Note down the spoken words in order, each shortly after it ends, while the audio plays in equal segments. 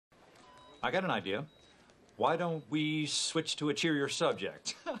I got an idea. Why don't we switch to a cheerier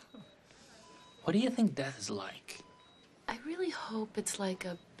subject? What do you think death is like? I really hope it's like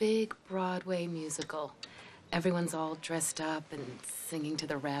a big Broadway musical. Everyone's all dressed up and singing to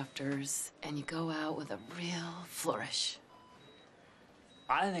the rafters, and you go out with a real flourish.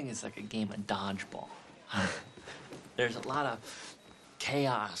 I think it's like a game of dodgeball. There's a lot of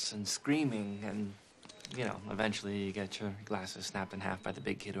chaos and screaming, and, you know, eventually you get your glasses snapped in half by the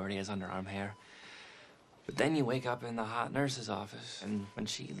big kid who already has underarm hair. But then you wake up in the hot nurse's office, and when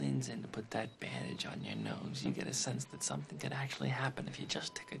she leans in to put that bandage on your nose, you get a sense that something could actually happen if you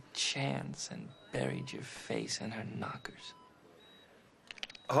just took a chance and buried your face in her knockers.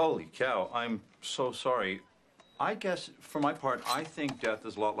 Holy cow, I'm so sorry. I guess, for my part, I think death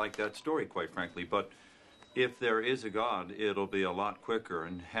is a lot like that story, quite frankly. But if there is a God, it'll be a lot quicker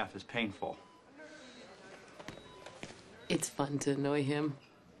and half as painful. It's fun to annoy him.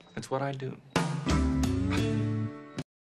 It's what I do.